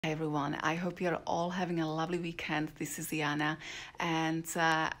Hey everyone, I hope you're all having a lovely weekend. This is Jana, and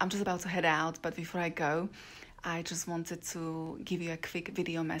I'm just about to head out. But before I go, I just wanted to give you a quick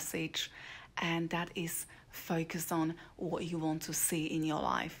video message, and that is focus on what you want to see in your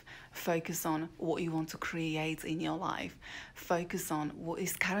life. Focus on what you want to create in your life. Focus on what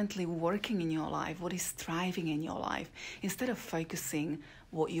is currently working in your life, what is thriving in your life, instead of focusing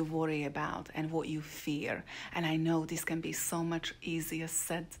what you worry about and what you fear. And I know this can be so much easier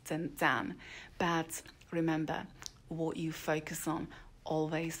said than done, but remember, what you focus on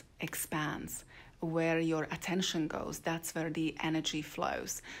always expands. Where your attention goes, that's where the energy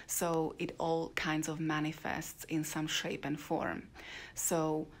flows. So it all kinds of manifests in some shape and form.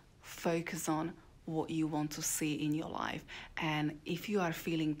 So focus on what you want to see in your life. And if you are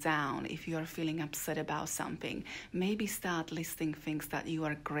feeling down, if you are feeling upset about something, maybe start listing things that you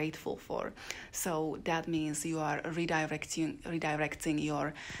are grateful for. So that means you are redirecting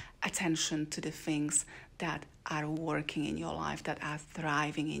your attention to the things that are working in your life, that are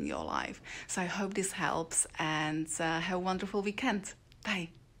thriving in your life. So I hope this helps, and have a wonderful weekend. Bye.